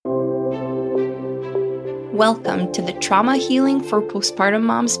Welcome to the Trauma Healing for Postpartum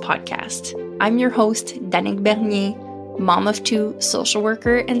Moms podcast. I'm your host, Danig Bernier, mom of two, social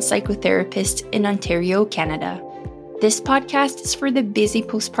worker, and psychotherapist in Ontario, Canada. This podcast is for the busy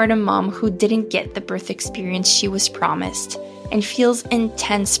postpartum mom who didn't get the birth experience she was promised and feels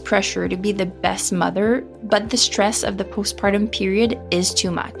intense pressure to be the best mother, but the stress of the postpartum period is too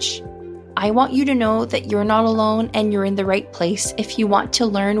much. I want you to know that you're not alone and you're in the right place if you want to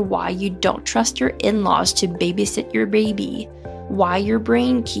learn why you don't trust your in-laws to babysit your baby, why your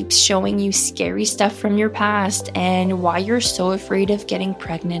brain keeps showing you scary stuff from your past, and why you're so afraid of getting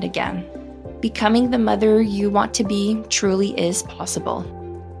pregnant again. Becoming the mother you want to be truly is possible.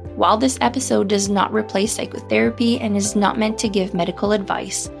 While this episode does not replace psychotherapy and is not meant to give medical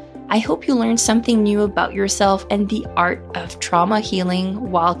advice, I hope you learn something new about yourself and the art of trauma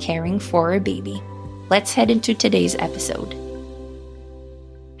healing while caring for a baby. Let's head into today's episode.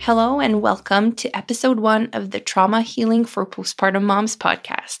 Hello and welcome to episode 1 of the Trauma Healing for Postpartum Moms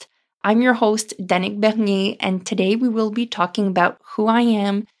podcast. I'm your host, Danig Bernier, and today we will be talking about who I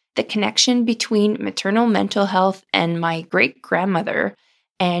am, the connection between maternal mental health and my great-grandmother,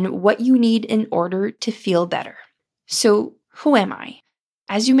 and what you need in order to feel better. So, who am I?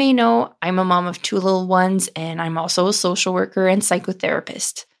 As you may know, I'm a mom of two little ones, and I'm also a social worker and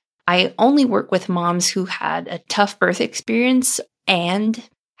psychotherapist. I only work with moms who had a tough birth experience and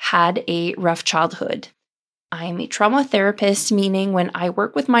had a rough childhood. I'm a trauma therapist, meaning when I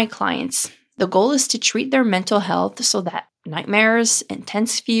work with my clients, the goal is to treat their mental health so that nightmares,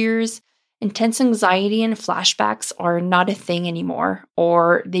 intense fears, intense anxiety, and flashbacks are not a thing anymore,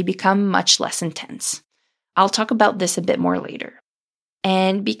 or they become much less intense. I'll talk about this a bit more later.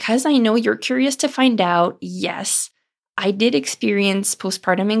 And because I know you're curious to find out, yes, I did experience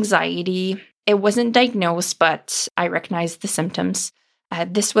postpartum anxiety. It wasn't diagnosed, but I recognized the symptoms.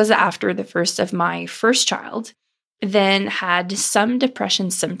 This was after the first of my first child, then had some depression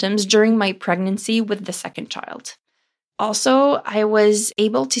symptoms during my pregnancy with the second child. Also, I was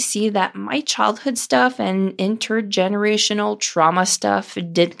able to see that my childhood stuff and intergenerational trauma stuff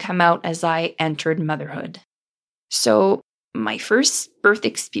did come out as I entered motherhood. So, my first birth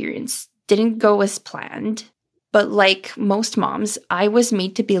experience didn't go as planned, but like most moms, I was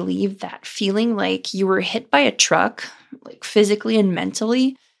made to believe that feeling like you were hit by a truck, like physically and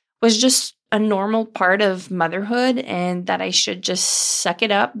mentally, was just a normal part of motherhood and that I should just suck it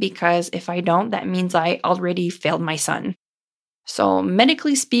up because if I don't, that means I already failed my son. So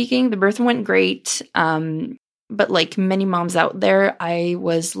medically speaking, the birth went great, but like many moms out there, I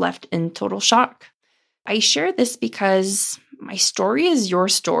was left in total shock. I share this because my story is your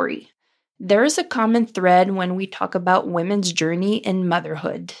story. There is a common thread when we talk about women's journey in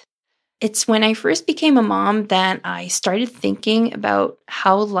motherhood. It's when I first became a mom that I started thinking about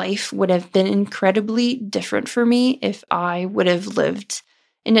how life would have been incredibly different for me if I would have lived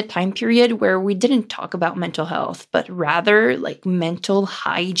in a time period where we didn't talk about mental health, but rather like mental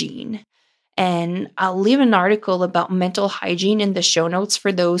hygiene. And I'll leave an article about mental hygiene in the show notes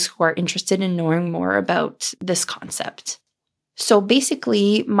for those who are interested in knowing more about this concept. So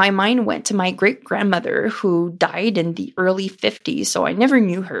basically, my mind went to my great-grandmother who died in the early 50s, so I never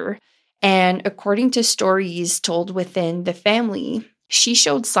knew her. And according to stories told within the family, she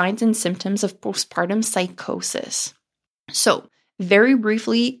showed signs and symptoms of postpartum psychosis. So very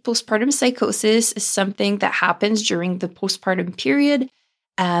briefly, postpartum psychosis is something that happens during the postpartum period.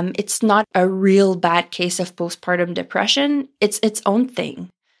 It's not a real bad case of postpartum depression. It's its own thing.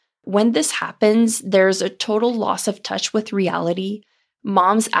 When this happens, there's a total loss of touch with reality.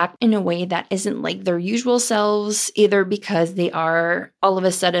 Moms act in a way that isn't like their usual selves, either because they are all of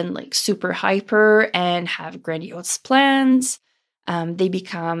a sudden like super hyper and have grandiose plans. They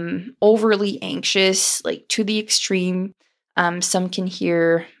become overly anxious, like to the extreme. Some can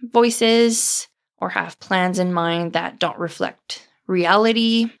hear voices or have plans in mind that don't reflect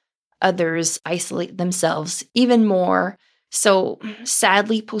reality. Others isolate themselves even more. So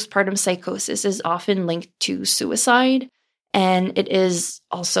sadly, postpartum psychosis is often linked to suicide, and it is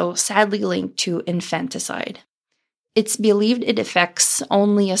also sadly linked to infanticide. It's believed it affects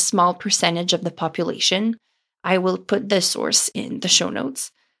only a small percentage of the population. I will put the source in the show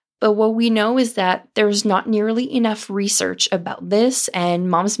notes. But what we know is that there's not nearly enough research about this, and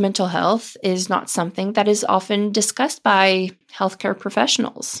mom's mental health is not something that is often discussed by healthcare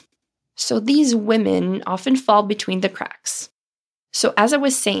professionals. So these women often fall between the cracks. So as I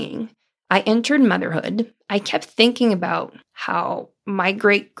was saying, I entered motherhood. I kept thinking about how my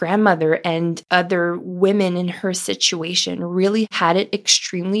great-grandmother and other women in her situation really had it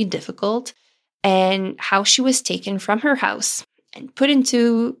extremely difficult, and how she was taken from her house and put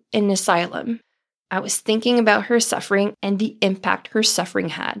into an asylum I was thinking about her suffering and the impact her suffering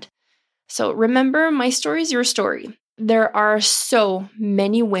had. So remember, my story is your story. There are so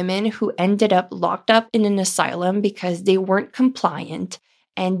many women who ended up locked up in an asylum because they weren't compliant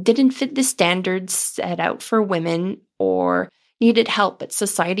and didn't fit the standards set out for women or needed help, but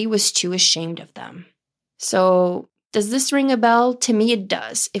society was too ashamed of them. So does this ring a bell? To me, it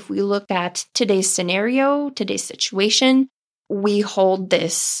does. If we look at today's scenario, today's situation, we hold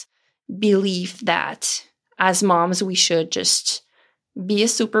this belief that as moms, we should just be a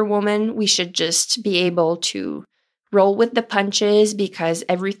superwoman. We should just be able to roll with the punches because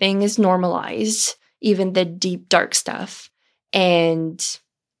everything is normalized, even the deep, dark stuff. And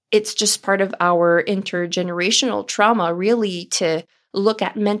it's just part of our intergenerational trauma, really, to look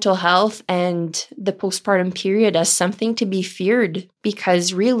at mental health and the postpartum period as something to be feared,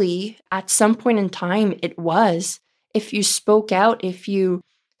 because really, at some point in time, it was. If you spoke out, if you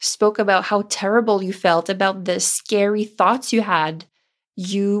spoke about how terrible you felt, about the scary thoughts you had,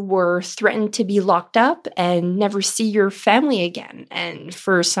 you were threatened to be locked up and never see your family again. And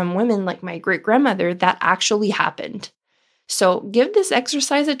for some women, like my great-grandmother, that actually happened. So give this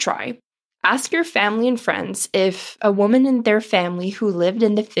exercise a try. Ask your family and friends if a woman in their family who lived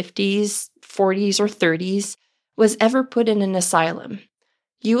in the 50s, 40s, or 30s was ever put in an asylum.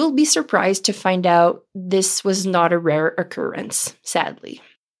 You will be surprised to find out this was not a rare occurrence, sadly.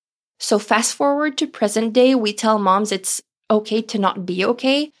 So fast forward to present day, we tell moms it's okay to not be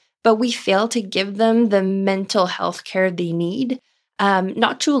okay, but we fail to give them the mental health care they need.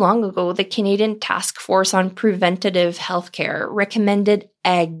 Not too long ago, the Canadian Task Force on Preventative Healthcare recommended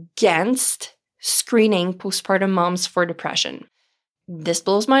against screening postpartum moms for depression. This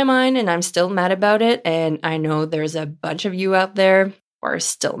blows my mind, and I'm still mad about it, and I know there's a bunch of you out there who are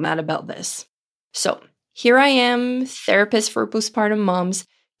still mad about this. So here I am, therapist for postpartum moms,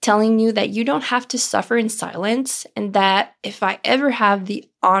 telling you that you don't have to suffer in silence, and that if I ever have the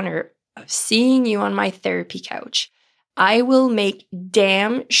honor of seeing you on my therapy couch, I will make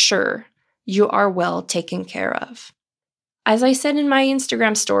damn sure you are well taken care of. As I said in my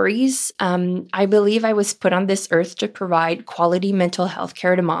Instagram stories, I believe I was put on this earth to provide quality mental health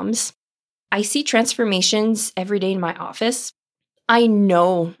care to moms. I see transformations every day in my office. I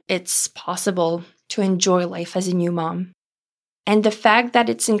know it's possible to enjoy life as a new mom. And the fact that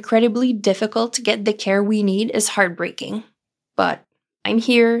it's incredibly difficult to get the care we need is heartbreaking. But I'm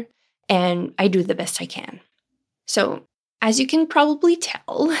here and I do the best I can. So, as you can probably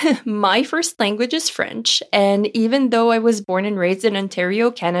tell, my first language is French, and even though I was born and raised in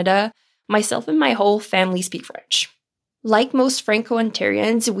Ontario, Canada, myself and my whole family speak French. Like most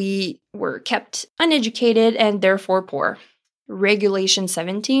Franco-Ontarians, we were kept uneducated and therefore poor. Regulation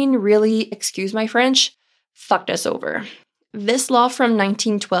 17, really, excuse my French, fucked us over. This law from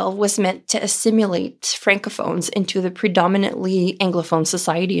 1912 was meant to assimilate Francophones into the predominantly Anglophone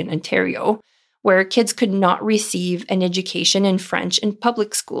society in Ontario, where kids could not receive an education in French in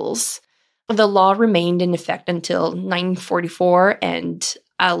public schools. The law remained in effect until 1944, and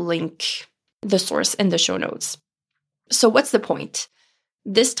I'll link the source in the show notes. So what's the point?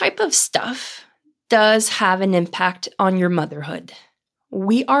 This type of stuff does have an impact on your motherhood.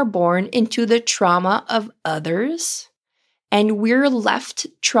 We are born into the trauma of others, and we're left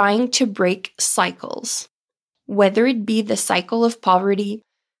trying to break cycles, whether it be the cycle of poverty,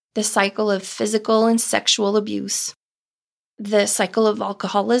 the cycle of physical and sexual abuse, the cycle of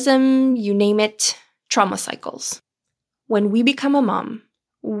alcoholism, you name it, trauma cycles. When we become a mom,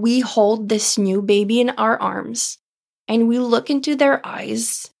 we hold this new baby in our arms and we look into their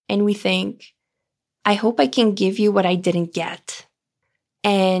eyes and we think, I hope I can give you what I didn't get.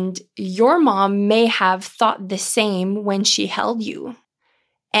 And your mom may have thought the same when she held you.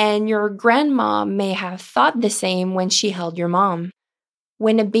 And your grandma may have thought the same when she held your mom.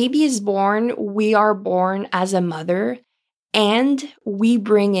 When a baby is born, we are born as a mother, and we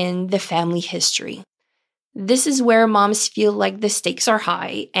bring in the family history. This is where moms feel like the stakes are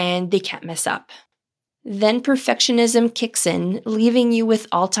high and they can't mess up. Then perfectionism kicks in, leaving you with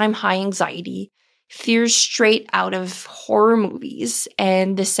all-time high anxiety, fears straight out of horror movies,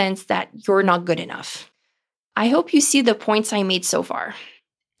 and the sense that you're not good enough. I hope you see the points I made so far.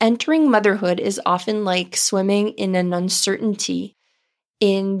 Entering motherhood is often like swimming in an uncertainty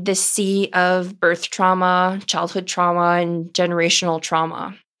in the sea of birth trauma, childhood trauma, and generational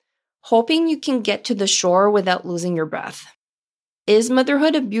trauma, hoping you can get to the shore without losing your breath. Is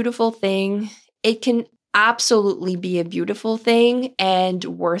motherhood a beautiful thing? It can absolutely be a beautiful thing and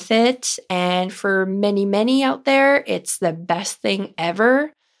worth it. And for many, many out there, it's the best thing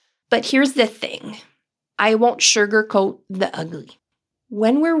ever. But here's the thing. I won't sugarcoat the ugly.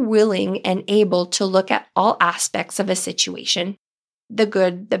 When we're willing and able to look at all aspects of a situation, the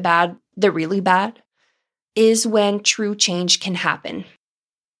good, the bad, the really bad, is when true change can happen.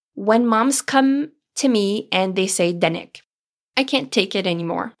 When moms come to me and they say, Danik, I can't take it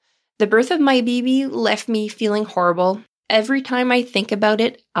anymore. The birth of my baby left me feeling horrible. Every time I think about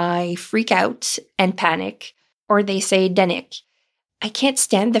it, I freak out and panic. Or they say, Danik, I can't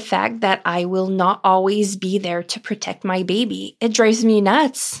stand the fact that I will not always be there to protect my baby. It drives me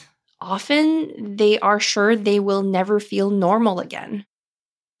nuts. Often, they are sure they will never feel normal again.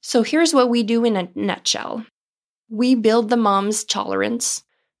 So here's what we do in a nutshell. We build the mom's tolerance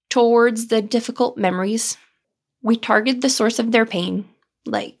towards the difficult memories. We target the source of their pain,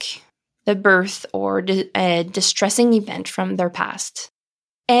 like the birth or a distressing event from their past,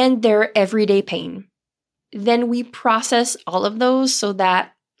 and their everyday pain. Then we process all of those so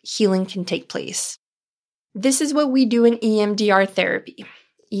that healing can take place. This is what we do in EMDR therapy.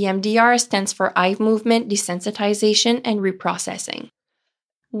 EMDR stands for eye movement desensitization and reprocessing.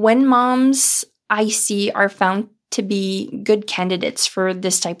 When moms I see are found to be good candidates for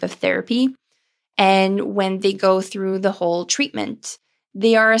this type of therapy, and when they go through the whole treatment,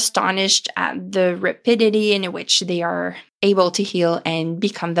 they are astonished at the rapidity in which they are able to heal and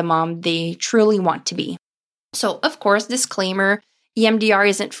become the mom they truly want to be. So, of course, disclaimer, EMDR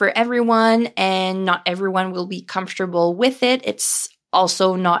isn't for everyone, and not everyone will be comfortable with it. It's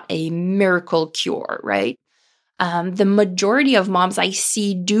also not a miracle cure, right? The majority of moms I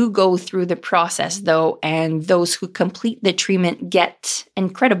see do go through the process, though, and those who complete the treatment get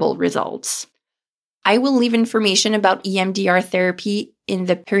incredible results. I will leave information about EMDR therapy in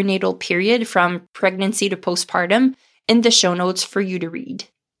the perinatal period from pregnancy to postpartum in the show notes for you to read.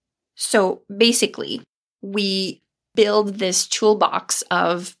 So basically, we build this toolbox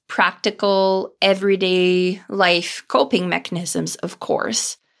of practical, everyday life coping mechanisms, of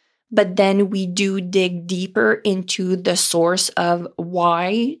course. But then we do dig deeper into the source of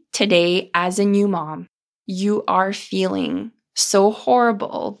why today, as a new mom, you are feeling so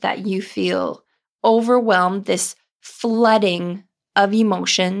horrible that you feel overwhelmed, this flooding of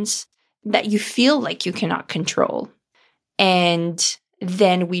emotions that you feel like you cannot control. And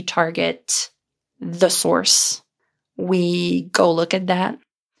then we target the source. We go look at that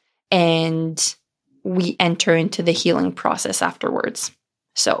and we enter into the healing process afterwards.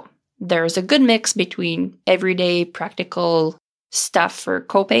 So there's a good mix between everyday practical stuff for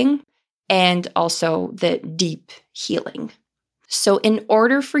coping and also the deep healing. So in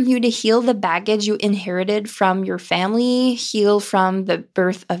order for you to heal the baggage you inherited from your family, heal from the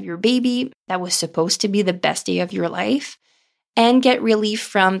birth of your baby that was supposed to be the best day of your life, and get relief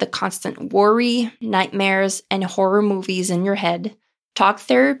from the constant worry, nightmares, and horror movies in your head, talk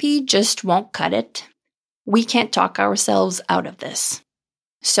therapy just won't cut it. We can't talk ourselves out of this.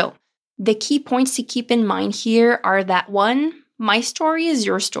 So the key points to keep in mind here are that 1, my story is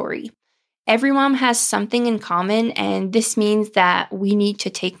your story. Every mom has something in common, and this means that we need to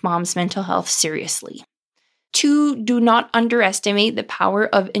take mom's mental health seriously. 2, do not underestimate the power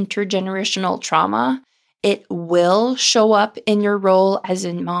of intergenerational trauma. It will show up in your role as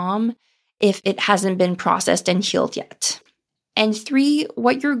a mom if it hasn't been processed and healed yet. And 3,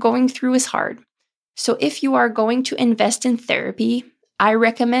 what you're going through is hard. So if you are going to invest in therapy, I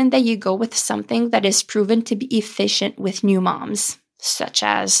recommend that you go with something that is proven to be efficient with new moms, such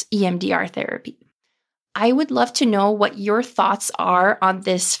as EMDR therapy. I would love to know what your thoughts are on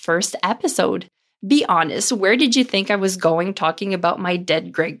this first episode. Be honest, where did you think I was going talking about my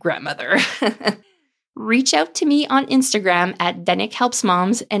dead great-grandmother? Reach out to me on Instagram at Danik Helps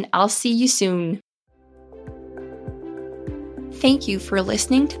Moms, and I'll see you soon. Thank you for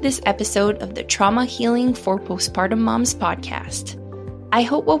listening to this episode of the Trauma Healing for Postpartum Moms podcast. I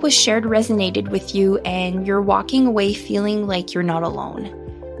hope what was shared resonated with you and you're walking away feeling like you're not alone.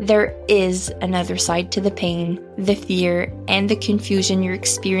 There is another side to the pain, the fear, and the confusion you're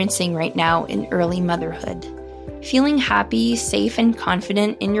experiencing right now in early motherhood. Feeling happy, safe, and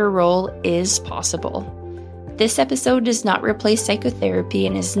confident in your role is possible. This episode does not replace psychotherapy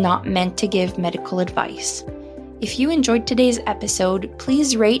and is not meant to give medical advice. If you enjoyed today's episode,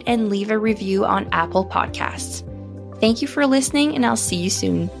 please rate and leave a review on Apple Podcasts. Thank you for listening, and I'll see you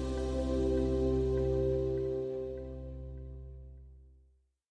soon.